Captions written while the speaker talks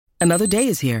Another day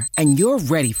is here, and you're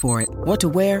ready for it. What to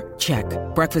wear? Check.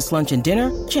 Breakfast, lunch, and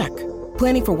dinner? Check.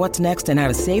 Planning for what's next and how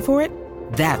to save for it?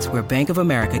 That's where Bank of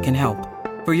America can help.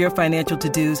 For your financial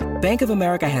to-dos, Bank of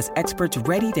America has experts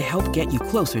ready to help get you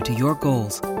closer to your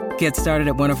goals. Get started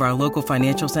at one of our local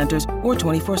financial centers or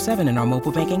 24/7 in our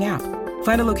mobile banking app.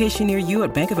 Find a location near you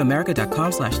at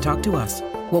bankofamerica.com/talktous.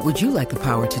 What would you like the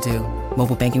power to do?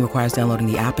 Mobile banking requires downloading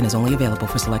the app and is only available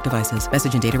for select devices.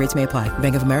 Message and data rates may apply.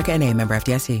 Bank of America N.A., member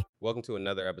FDIC. Welcome to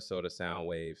another episode of Sound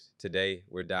Waves. Today,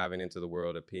 we're diving into the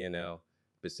world of PNL,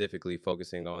 specifically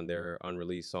focusing on their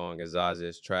unreleased song.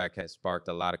 Gaza's track has sparked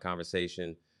a lot of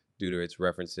conversation due to its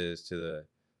references to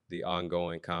the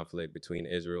ongoing conflict between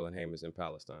Israel and Hamas in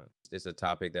Palestine. It's a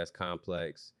topic that's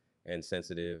complex and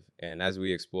sensitive, and as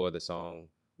we explore the song,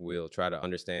 we'll try to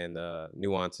understand the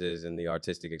nuances and the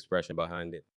artistic expression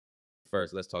behind it.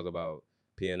 First, let's talk about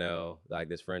PNL. Like,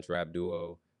 this French rap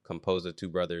duo composed of two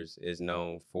brothers is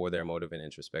known for their emotive and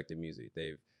introspective music.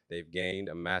 They've gained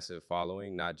a massive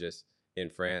following, not just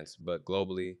in France, but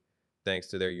globally, thanks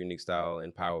to their unique style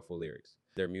and powerful lyrics.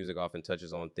 Their music often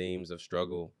touches on themes of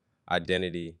struggle,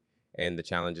 identity, and the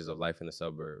challenges of life in the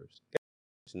suburbs.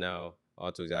 Now,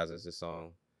 on to Gaza's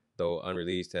song. Though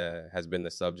unreleased, has been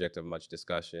the subject of much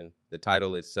discussion. The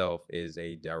title itself is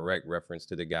a direct reference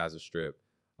to the Gaza Strip,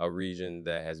 a region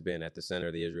that has been at the center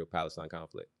of the Israel-Palestine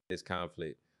conflict. This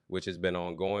conflict, which has been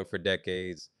ongoing for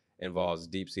decades, involves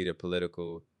deep-seated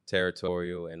political,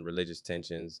 territorial, and religious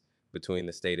tensions between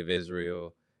the state of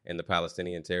Israel and the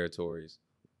Palestinian territories,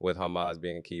 with Hamas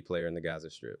being a key player in the Gaza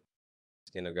Strip.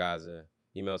 In Gaza,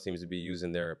 email seems to be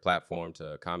using their platform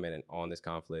to comment on this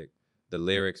conflict. The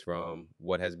lyrics from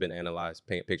what has been analyzed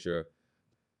paint a picture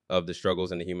of the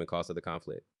struggles and the human cost of the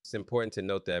conflict. It's important to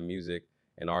note that music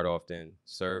and art often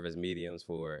serve as mediums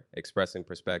for expressing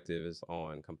perspectives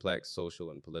on complex social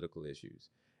and political issues.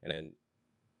 And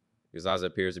Gaza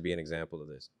appears to be an example of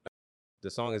this.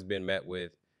 The song has been met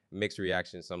with mixed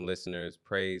reactions. Some listeners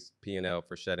praise PNL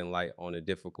for shedding light on a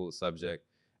difficult subject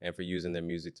and for using their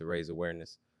music to raise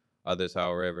awareness. Others,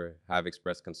 however, have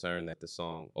expressed concern that the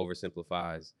song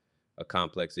oversimplifies a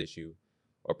complex issue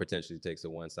or potentially takes a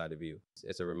one-sided view.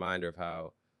 It's a reminder of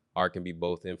how art can be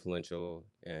both influential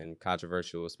and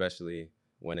controversial, especially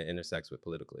when it intersects with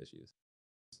political issues.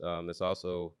 It's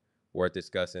also worth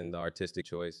discussing the artistic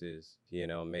choices,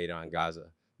 made on Gaza.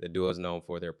 The duo is known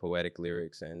for their poetic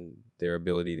lyrics and their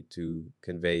ability to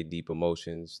convey deep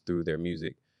emotions through their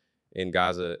music. In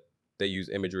Gaza, they use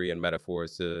imagery and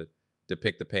metaphors to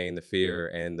depict the pain, the fear,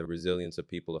 and the resilience of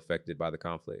people affected by the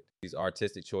conflict. These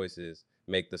artistic choices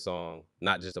make the song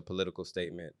not just a political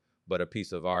statement, but a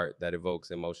piece of art that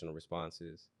evokes emotional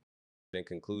responses. In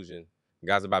conclusion,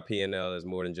 Gaza by PNL is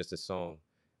more than just a song.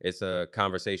 It's a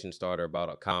conversation starter about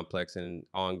a complex and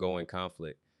ongoing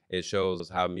conflict. It shows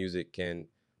how music can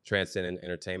transcend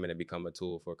entertainment and become a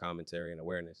tool for commentary and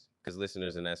awareness. As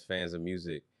listeners and as fans of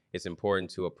music, it's important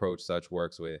to approach such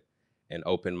works with an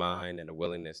open mind and a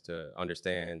willingness to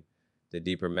understand the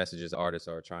deeper messages artists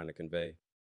are trying to convey.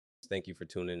 Thank you for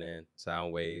tuning in.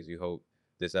 Sound Waves. We hope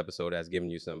this episode has given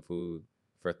you some food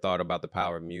for thought about the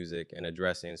power of music and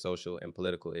addressing social and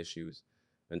political issues.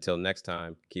 Until next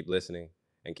time, keep listening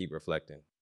and keep reflecting.